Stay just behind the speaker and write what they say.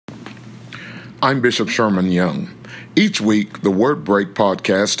I'm Bishop Sherman Young. Each week, the Word Break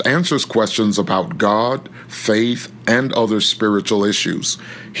podcast answers questions about God, faith, and other spiritual issues.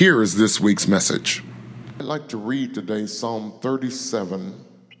 Here is this week's message. I'd like to read today Psalm 37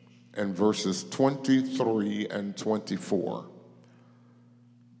 and verses 23 and 24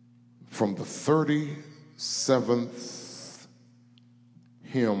 from the 37th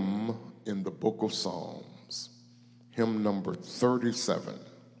hymn in the book of Psalms, hymn number 37.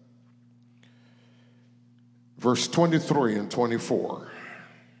 Verse 23 and 24.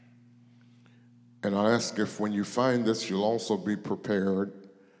 And I ask if when you find this, you'll also be prepared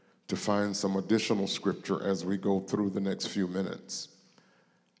to find some additional scripture as we go through the next few minutes.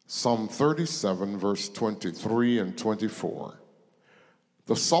 Psalm 37, verse 23 and 24.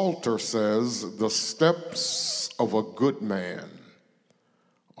 The Psalter says, "The steps of a good man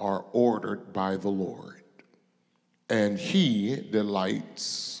are ordered by the Lord, and he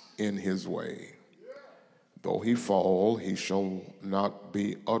delights in his way. Though he fall, he shall not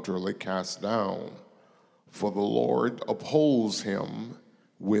be utterly cast down, for the Lord upholds him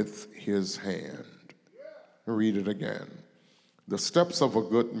with his hand." Read it again. The steps of a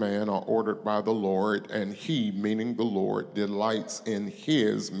good man are ordered by the Lord, and he, meaning the Lord, delights in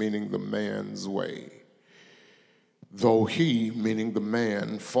his, meaning the man's way. Though he, meaning the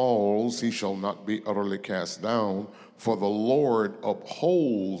man, falls, he shall not be utterly cast down, for the Lord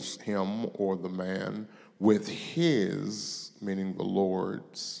upholds him, or the man, with his, meaning the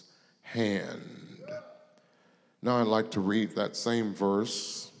Lord's, hand. Now I'd like to read that same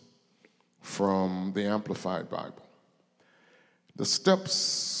verse from the Amplified Bible. The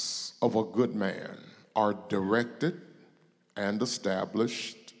steps of a good man are directed and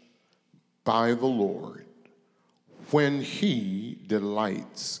established by the Lord when he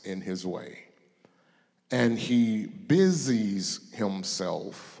delights in his way, and he busies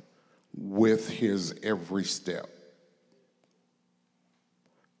himself with his every step.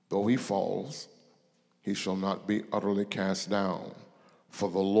 Though he falls, he shall not be utterly cast down, for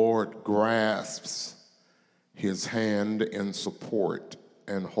the Lord grasps his hand in support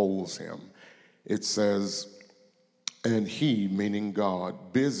and holds him. It says, and he, meaning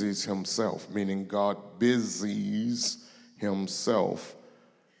God, busies himself, meaning God busies himself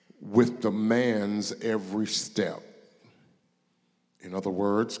with the man's every step. In other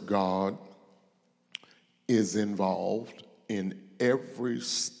words, God is involved in every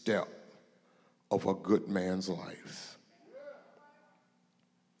step of a good man's life.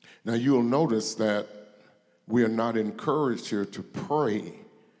 Now, you'll notice that we are not encouraged here to pray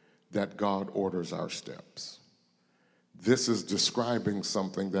that God orders our steps. This is describing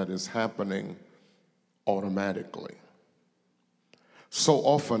something that is happening automatically. So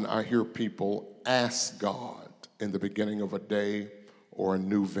often I hear people ask God in the beginning of a day or a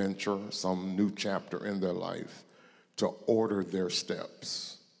new venture, some new chapter in their life, to order their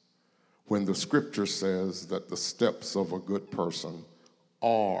steps, when the scripture says that the steps of a good person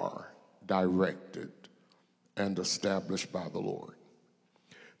are directed and established by the Lord.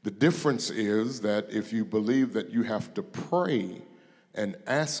 The difference is that if you believe that you have to pray and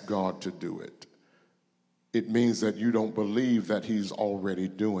ask God to do it, it means that you don't believe that he's already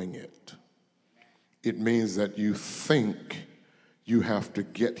doing it. It means that you think you have to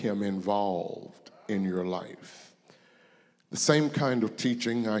get him involved in your life. The same kind of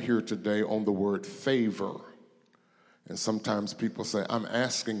teaching I hear today on the word favor. And sometimes people say, I'm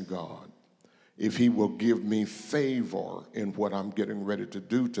asking God if he will give me favor in what I'm getting ready to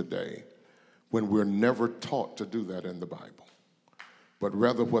do today, when we're never taught to do that in the Bible. But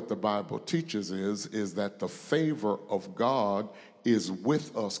rather what the Bible teaches is that the favor of God is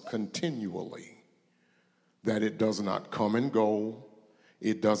with us continually, that it does not come and go.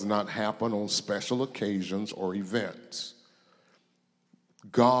 It does not happen on special occasions or events.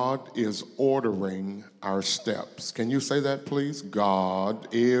 God is ordering our steps. Can you say that, please? God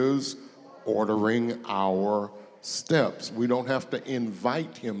is ordering our steps. We don't have to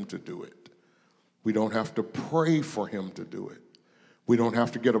invite him to do it. We don't have to pray for him to do it. We don't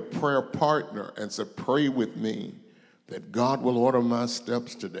have to get a prayer partner and say, pray with me that God will order my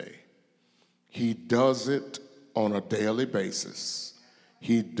steps today. He does it on a daily basis.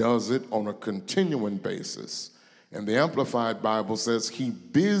 He does it on a continuing basis. And the Amplified Bible says he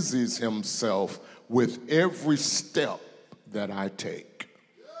busies himself with every step that I take.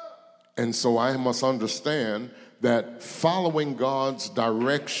 And so I must understand that following God's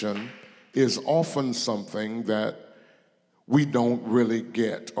direction is often something that we don't really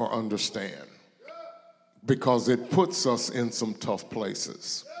get or understand, because it puts us in some tough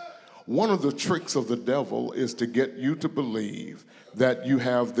places. One of the tricks of the devil is to get you to believe that you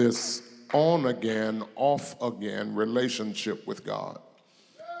have this on again, off again relationship with God.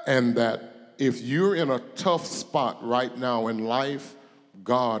 And that if you're in a tough spot right now in life,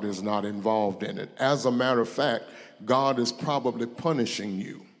 God is not involved in it. As a matter of fact, God is probably punishing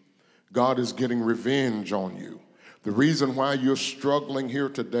you. God is getting revenge on you. The reason why you're struggling here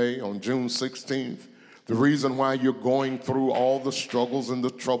today on June 16th, the reason why you're going through all the struggles and the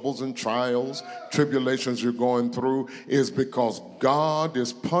troubles and trials, tribulations you're going through is because God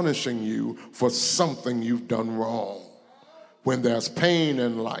is punishing you for something you've done wrong. When there's pain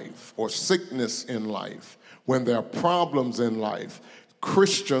in life or sickness in life, when there are problems in life,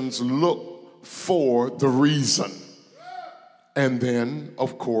 Christians look for the reason. And then,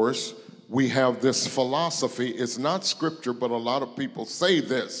 of course, we have this philosophy. It's not scripture, but a lot of people say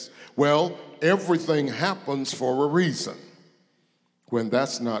this. Well, everything happens for a reason, when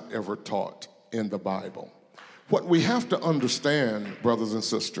that's not ever taught in the Bible. What we have to understand, brothers and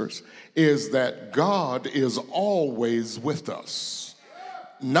sisters, is that God is always with us.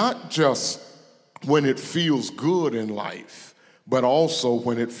 Not just when it feels good in life, but also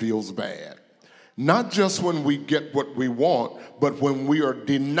when it feels bad. Not just when we get what we want, but when we are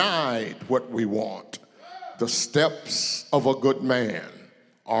denied what we want. The steps of a good man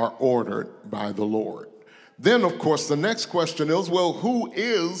are ordered by the Lord. Then, of course, the next question is, well, who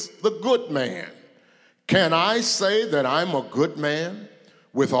is the good man? Can I say that I'm a good man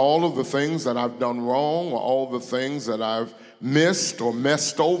with all of the things that I've done wrong or all the things that I've missed or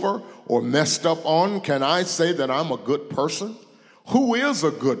messed over or messed up on? Can I say that I'm a good person? Who is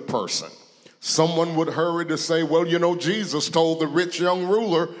a good person? Someone would hurry to say, well, you know, Jesus told the rich young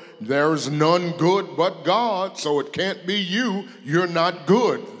ruler, there's none good but God, so it can't be you. You're not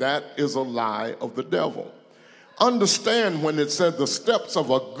good. That is a lie of the devil. Understand when it said the steps of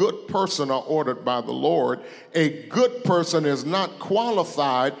a good person are ordered by the Lord, a good person is not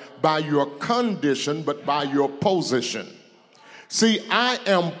qualified by your condition, but by your position. See, I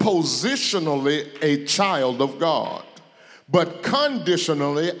am positionally a child of God. But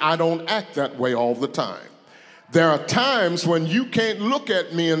conditionally, I don't act that way all the time. There are times when you can't look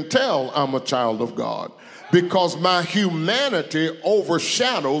at me and tell I'm a child of God because my humanity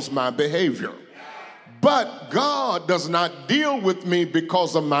overshadows my behavior. But God does not deal with me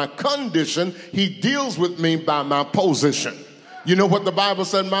because of my condition. He deals with me by my position. You know what the Bible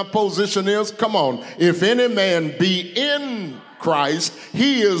said my position is? Come on. If any man be in Christ,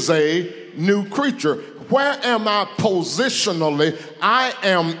 he is a new creature. Where am I positionally? I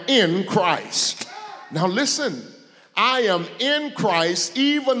am in Christ. Now listen, I am in Christ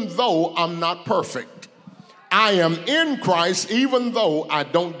even though I'm not perfect. I am in Christ even though I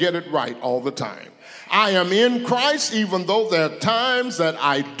don't get it right all the time. I am in Christ even though there are times that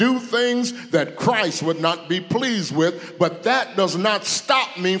I do things that Christ would not be pleased with, but that does not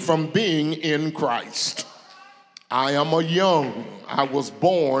stop me from being in Christ. I am a young. I was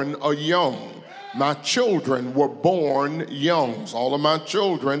born a young. My children were born youngs. All of my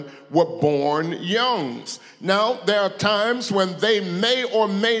children were born youngs. Now, there are times when they may or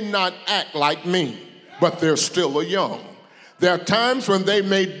may not act like me, but they're still a young. There are times when they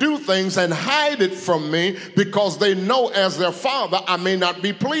may do things and hide it from me because they know as their father I may not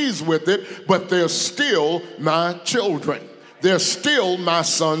be pleased with it, but they're still my children. They're still my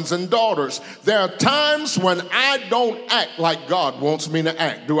sons and daughters. There are times when I don't act like God wants me to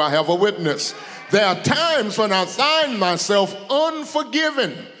act. Do I have a witness? There are times when I find myself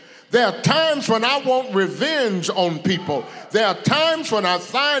unforgiving. There are times when I want revenge on people. There are times when I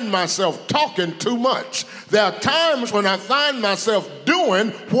find myself talking too much. There are times when I find myself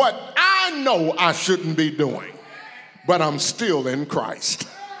doing what I know I shouldn't be doing, but I'm still in Christ.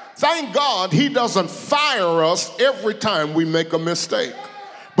 Thank God he doesn't fire us every time we make a mistake.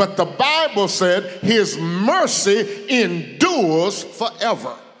 But the Bible said his mercy endures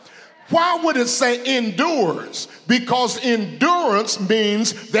forever. Why would it say endures? Because endurance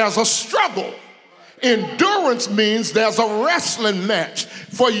means there's a struggle. Endurance means there's a wrestling match.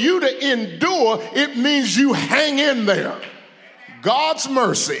 For you to endure, it means you hang in there. God's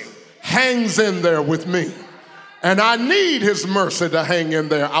mercy hangs in there with me. And I need his mercy to hang in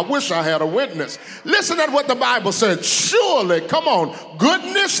there. I wish I had a witness. Listen to what the Bible said. Surely, come on,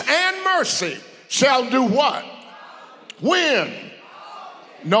 goodness and mercy shall do what? When?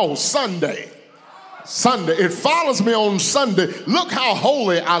 No, Sunday. Sunday. It follows me on Sunday. Look how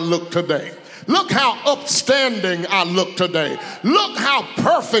holy I look today. Look how upstanding I look today. Look how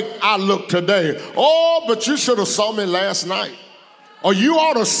perfect I look today. Oh, but you should have saw me last night. Or you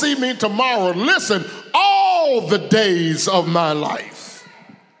ought to see me tomorrow. Listen, all the days of my life.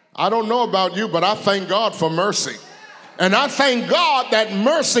 I don't know about you, but I thank God for mercy. And I thank God that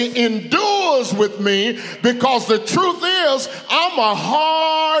mercy endures with me, because the truth is I'm a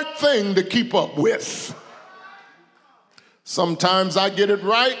hard thing to keep up with. Sometimes I get it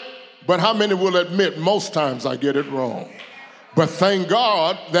right, but how many will admit most times I get it wrong? But thank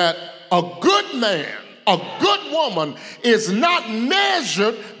God that a good man, a good woman is not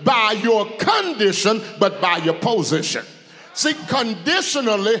measured by your condition, but by your position. See,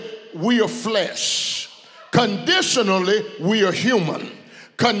 conditionally, we are flesh. Conditionally, we are human.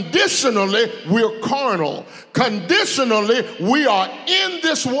 Conditionally, we're carnal. Conditionally, we are in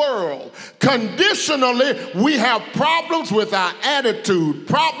this world. Conditionally, we have problems with our attitude,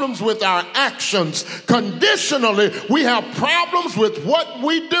 problems with our actions. Conditionally, we have problems with what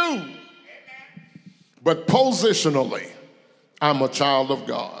we do. But positionally, I'm a child of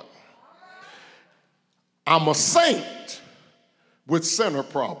God. I'm a saint with sinner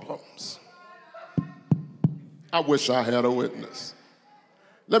problems. I wish I had a witness.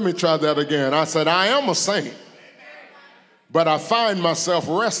 Let me try that again. I said, I am a saint, but I find myself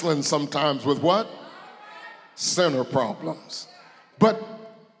wrestling sometimes with what? Sinner problems. But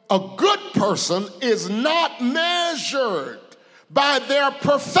a good person is not measured by their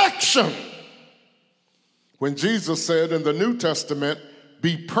perfection. When Jesus said in the New Testament,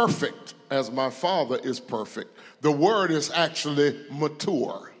 be perfect as my Father is perfect, the word is actually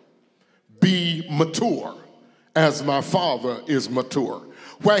mature. Be mature as my Father is mature.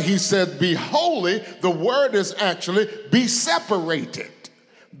 Where he said be holy, the word is actually be separated,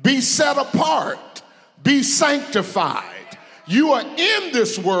 be set apart, be sanctified. You are in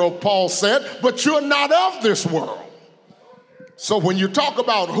this world, Paul said, but you're not of this world. So when you talk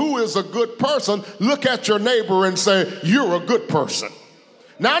about who is a good person, look at your neighbor and say, you're a good person.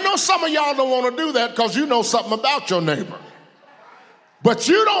 Now, I know some of y'all don't want to do that because you know something about your neighbor. But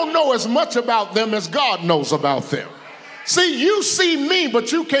you don't know as much about them as God knows about them. See, you see me,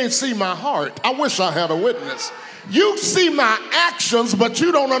 but you can't see my heart. I wish I had a witness. You see my actions, but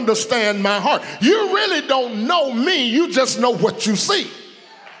you don't understand my heart. You really don't know me. You just know what you see.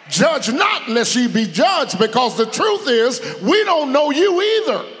 Judge not lest ye be judged, because the truth is we don't know you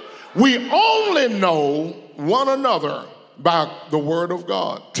either. We only know one another by the word of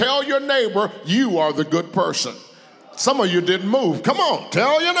God. Tell your neighbor you are the good person. Some of you didn't move. Come on,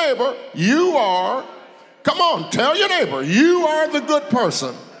 tell your neighbor you are. Come on, tell your neighbor you are the good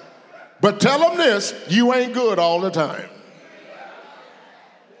person. But tell them this, you ain't good all the time.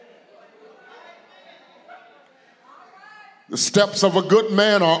 The steps of a good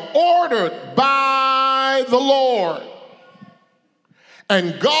man are ordered by the Lord.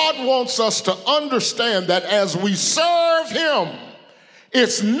 And God wants us to understand that as we serve him,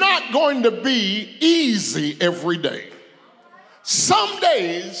 it's not going to be easy every day. Some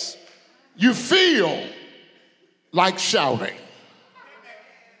days you feel like shouting.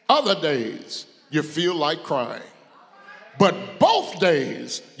 Other days you feel like crying. But both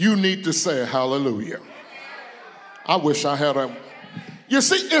days you need to say hallelujah. I wish I had a... You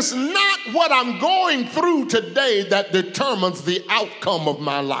see, it's not what I'm going through today that determines the outcome of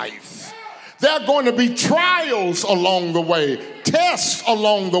my life. There are going to be trials along the way, tests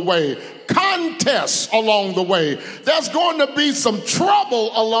along the way, contests along the way. There's going to be some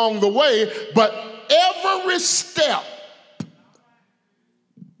trouble along the way, but every step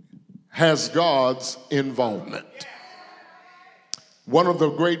has God's involvement. One of the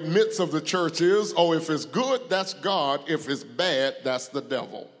great myths of the church is, oh, if it's good, that's God. If it's bad, that's the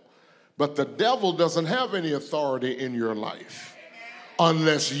devil. But the devil doesn't have any authority in your life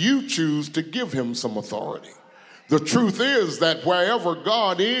unless you choose to give him some authority. The truth is that wherever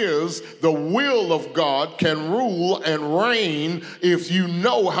God is, the will of God can rule and reign if you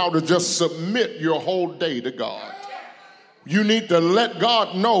know how to just submit your whole day to God. You need to let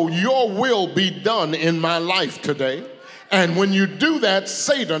God know your will be done in my life today. And when you do that,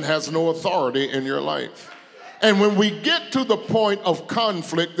 Satan has no authority in your life. And when we get to the point of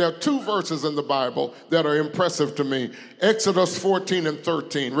conflict, there are two verses in the Bible that are impressive to me. Exodus 14 and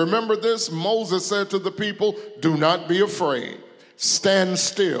 13. Remember this? Moses said to the people, do not be afraid. Stand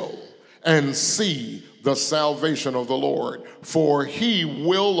still and see the salvation of the Lord, for he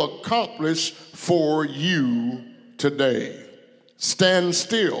will accomplish for you today. Stand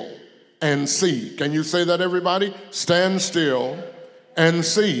still and see. Can you say that, everybody? Stand still and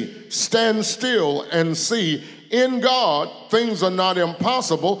see. Stand still and see. In God, things are not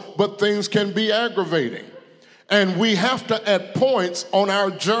impossible, but things can be aggravating. And we have to, at points on our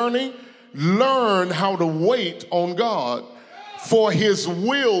journey, learn how to wait on God for his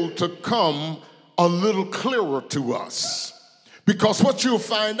will to come a little clearer to us. Because what you'll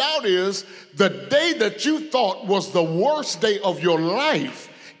find out is the day that you thought was the worst day of your life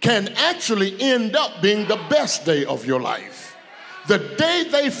can actually end up being the best day of your life. The day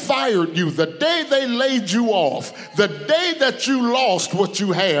they fired you, the day they laid you off, the day that you lost what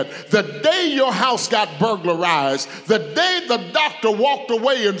you had, the day your house got burglarized, the day the doctor walked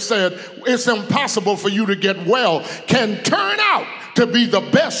away and said it's impossible for you to get well, can turn out to be the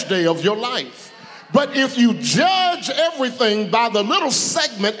best day of your life. But if you judge everything by the little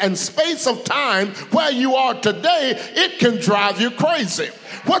segment and space of time where you are today, it can drive you crazy.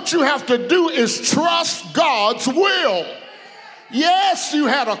 What you have to do is trust God's will. Yes, you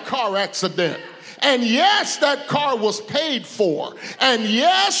had a car accident. And yes, that car was paid for. And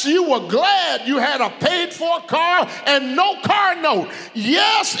yes, you were glad you had a paid for car and no car note.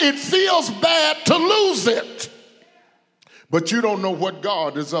 Yes, it feels bad to lose it. But you don't know what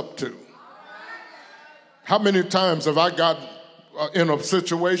God is up to. How many times have I got in a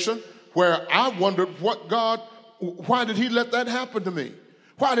situation where I wondered why did he let that happen to me?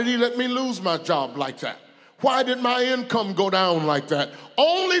 Why did he let me lose my job like that? Why did my income go down like that?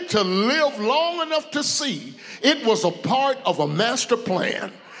 Only to live long enough to see it was a part of a master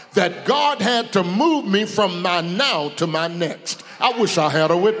plan that God had to move me from my now to my next. I wish I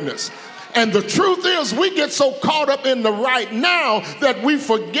had a witness. And the truth is, we get so caught up in the right now that we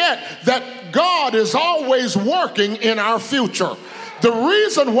forget that God is always working in our future. The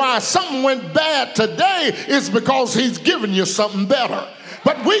reason why something went bad today is because he's given you something better.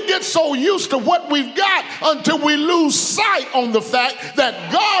 But we get so used to what we've got until we lose sight on the fact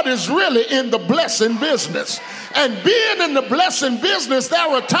that God is really in the blessing business. And being in the blessing business, there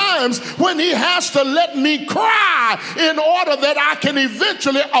are times when he has to let me cry in order that I can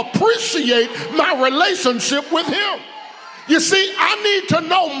eventually appreciate my relationship with him. You see, I need to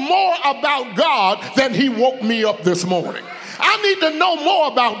know more about God than he woke me up this morning. I need to know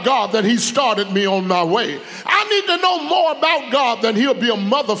more about God than he started me on my way. I need to know more about God than he'll be a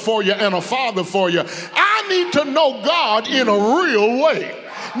mother for you and a father for you. I need to know God in a real way.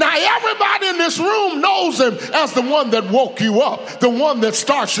 Now, everybody in this room knows him as the one that woke you up, the one that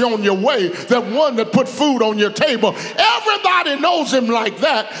starts you on your way, the one that put food on your table. Everybody knows him like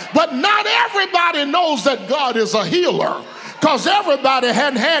that, but not everybody knows that God is a healer. Because everybody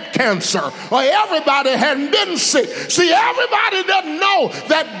hadn't had cancer or everybody hadn't been sick. See, everybody doesn't know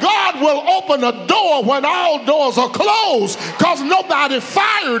that God will open a door when all doors are closed because nobody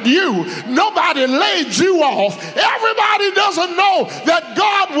fired you. Nobody laid you off. Everybody doesn't know that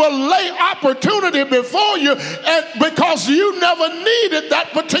God will lay opportunity before you because you never needed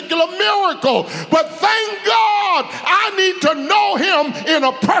that particular miracle. But thank God I need to know him in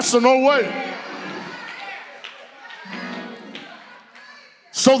a personal way.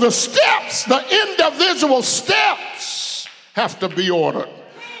 So the steps, the individual steps have to be ordered.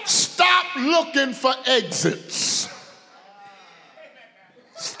 Stop looking for exits.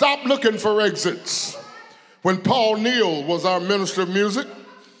 Stop looking for exits. When Paul Neal was our minister of music,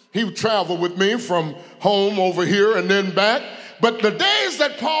 he would travel with me from home over here and then back. But the days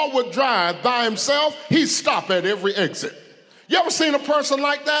that Paul would drive by himself, he'd stop at every exit. You ever seen a person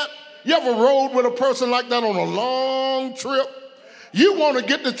like that? You ever rode with a person like that on a long trip? You want to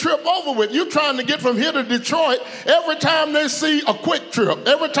get the trip over with. You're trying to get from here to Detroit. Every time they see a Quick Trip,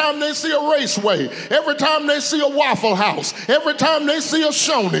 every time they see a Raceway, every time they see a Waffle House, every time they see a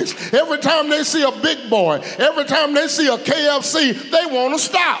Shoney's, every time they see a Big Boy, every time they see a KFC, they want to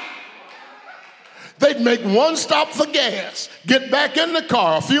stop. They'd make one stop for gas, get back in the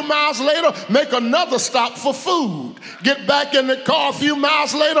car. A few miles later, make another stop for food. Get back in the car a few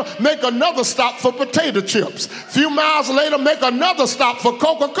miles later, make another stop for potato chips. A few miles later, make another stop for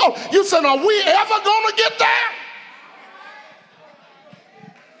Coca-Cola. You said, are we ever going to get there?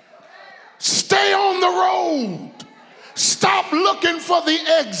 Stay on the road. Stop looking for the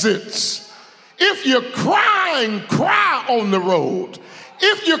exits. If you're crying, cry on the road.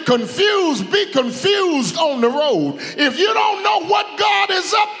 If you're confused, be confused on the road. If you don't know what God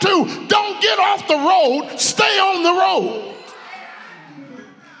is up to, don't get off the road. Stay on the road.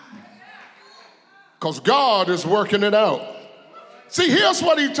 Because God is working it out. See, here's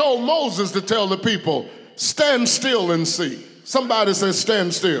what he told Moses to tell the people. Stand still and see. Somebody says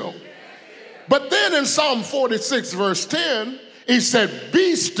stand still. But then in Psalm 46 verse 10, he said,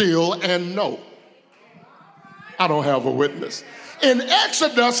 be still and know. I don't have a witness. In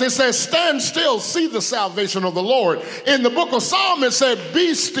Exodus, it says, stand still, see the salvation of the Lord. In the book of Psalm, it said,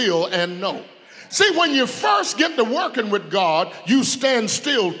 be still and know. See, when you first get to working with God, you stand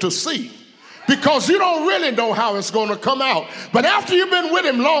still to see. Because you don't really know how it's going to come out. But after you've been with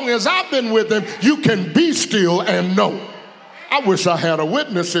him long as I've been with him, you can be still and know. I wish I had a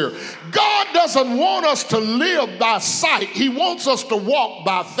witness here. God doesn't want us to live by sight. He wants us to walk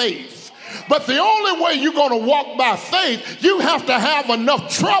by faith. But the only way you're going to walk by faith, you have to have enough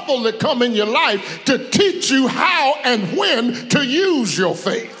trouble that come in your life to teach you how and when to use your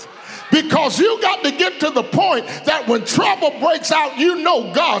faith. Because you got to get to the point that when trouble breaks out, you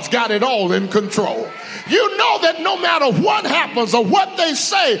know God's got it all in control. You know that no matter what happens or what they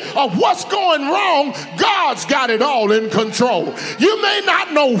say or what's going wrong, God's got it all in control. You may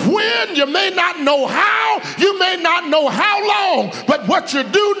not know when, you may not know how, you may not know how long, but what you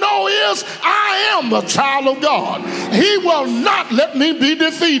do know is I am a child of God. He will not let me be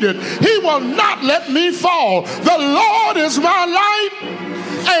defeated. He will not let me fall. The Lord is my light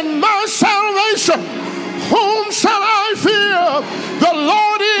and my salvation. Whom shall I fear? The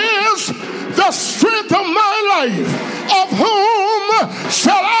Lord is the strength of my life. Of whom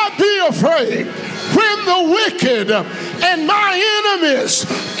shall I be afraid? When the wicked and my enemies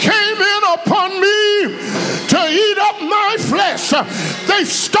came in upon me to eat up my flesh, they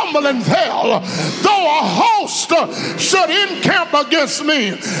stumbled and fell. Though a host should encamp against me,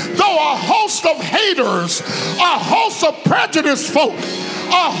 though a host of haters, a host of prejudiced folk,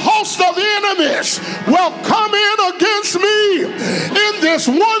 a host of enemies will come in against me, in this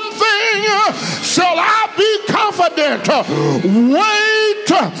one thing shall I be confident.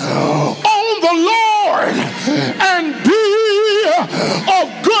 Wait on the Lord and be of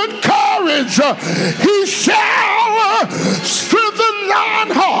good courage. He shall strengthen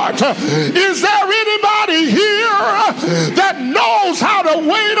thine heart. Is there anybody here that knows how to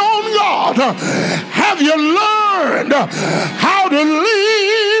wait on God? Have you learned how to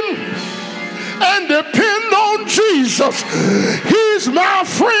lean and depend on Jesus? He's my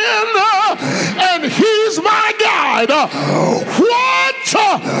friend and he's my guide. What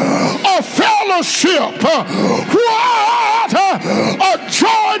a fellowship! What a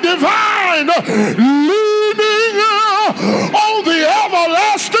joy divine, leaning on the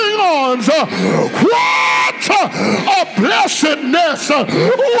everlasting arms. What a blessedness!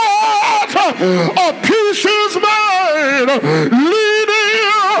 What a peace is mine, leaning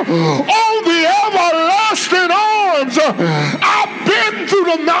on the everlasting arms. I've been through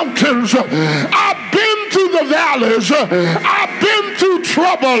the mountains, I've been through the valleys, I've been through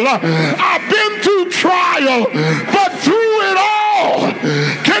trouble, I've been through trial, but through it all,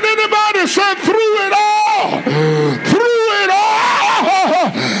 can anybody say through it all? Through it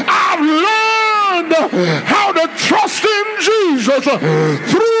all, I've learned how to trust in Jesus.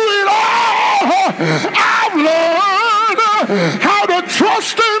 Through it all, I've learned how to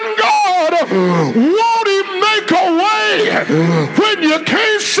trust in God. Won't he make a way when you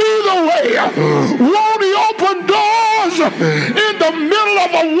can't see the way? Won't he open doors in the middle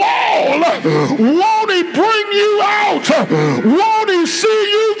of a wall? Won't he bring you out? Won't he see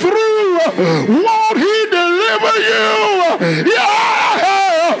you through? Won't he deliver you?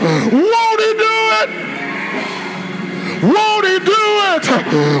 Yeah! Won't he do it? Won't he do it?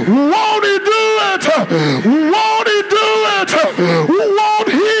 Won't he do it? Won't he do it? Won't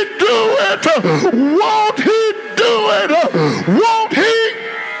he do it? Won't he do it? Won't he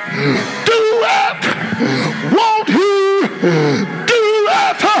do it? Won't he do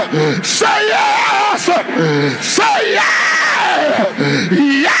it? Say yes! Say yeah!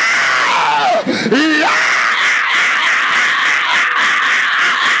 Yeah! Yeah!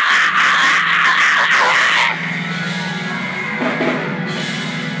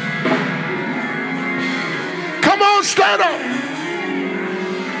 Come on, stand up.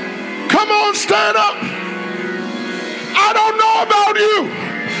 Come on, stand up. I don't know about you,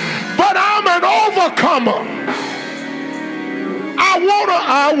 but I'm an overcomer. I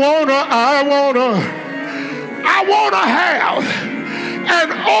wanna have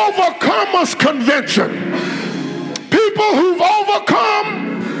an overcomer's convention. People who've overcome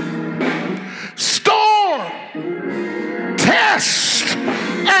storm, test,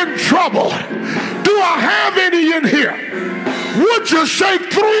 and trouble. Do I have any in here? Would you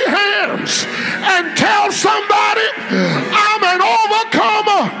shake 3 hands and tell somebody, I'm an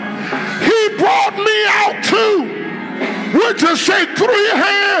overcomer? He brought me out too. Would you shake 3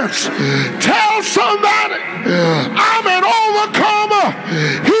 hands? Tell somebody, I'm an overcomer.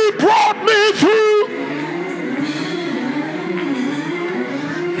 He brought me through.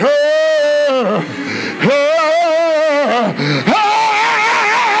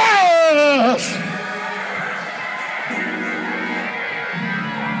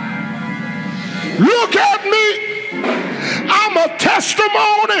 Look at me. I'm a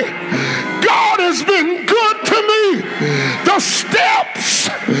testimony. God has been good to me. The steps,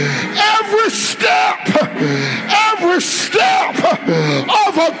 every step, every Every step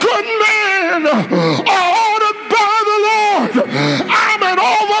of a good man are ordered by the Lord. I'm an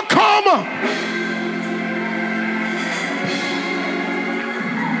overcomer.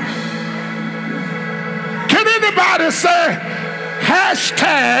 Can anybody say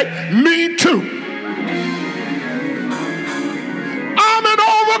hashtag me too? I'm an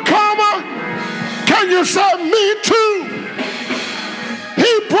overcomer. Can you say me too?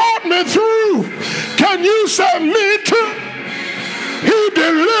 He brought me through. Can you say me too? He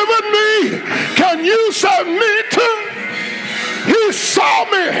delivered me. Can you say me too? He saw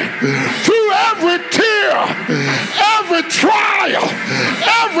me through every tear, every trial,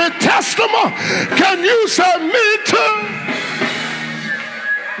 every testimony. Can you say me too?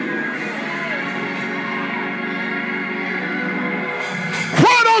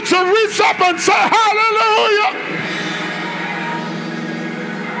 Why don't you reach up and say hallelujah?